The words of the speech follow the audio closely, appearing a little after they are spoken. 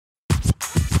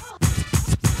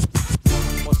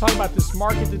talk about this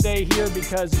market today here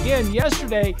because, again,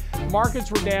 yesterday, markets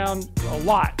were down a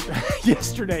lot.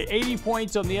 Yesterday, 80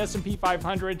 points on the S&P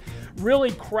 500,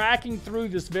 really cracking through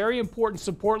this very important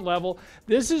support level.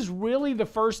 This is really the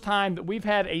first time that we've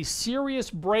had a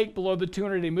serious break below the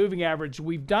 200-day moving average.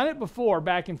 We've done it before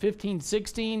back in 15,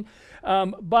 16,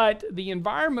 but the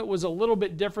environment was a little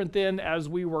bit different then as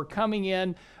we were coming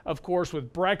in, of course,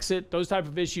 with Brexit, those type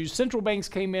of issues. Central banks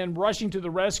came in rushing to the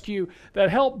rescue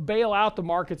that helped bail out the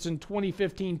markets in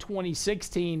 2015,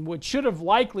 2016, which should have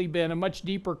likely been a much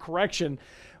deeper correction.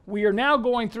 We are now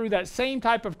going through that same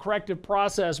type of corrective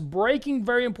process, breaking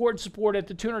very important support at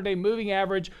the 200-day moving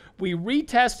average. We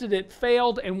retested it,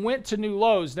 failed, and went to new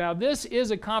lows. Now, this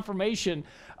is a confirmation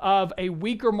of a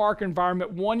weaker market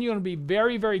environment, one you want to be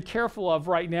very, very careful of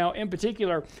right now. In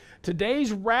particular,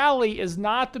 today's rally is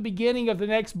not the beginning of the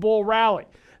next bull rally.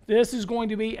 This is going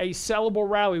to be a sellable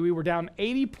rally. We were down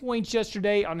 80 points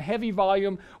yesterday on heavy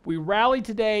volume. We rallied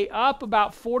today up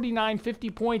about 49, 50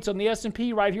 points on the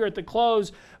S&P right here at the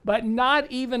close, but not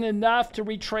even enough to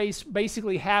retrace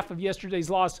basically half of yesterday's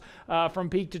loss from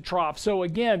peak to trough. So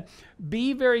again,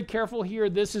 be very careful here.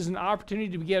 This is an opportunity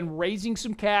to begin raising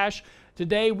some cash.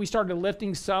 Today, we started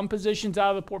lifting some positions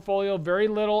out of the portfolio, very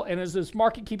little, and as this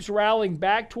market keeps rallying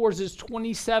back towards this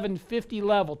 2750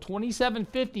 level,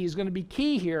 2750 is going to be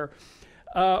key here.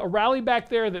 A rally back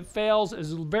there that fails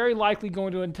is very likely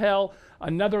going to entail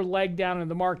another leg down in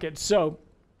the market. So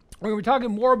we're going to be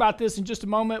talking more about this in just a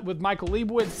moment with Michael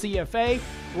Leibowitz, CFA.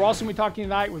 We're also going to be talking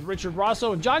tonight with Richard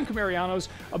Rosso and John Camarianos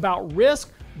about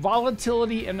risk,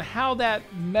 volatility, and how that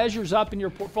measures up in your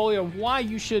portfolio, and why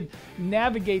you should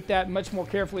navigate that much more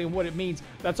carefully and what it means.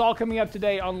 That's all coming up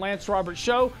today on Lance Roberts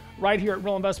Show right here at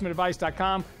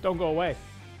realinvestmentadvice.com. Don't go away.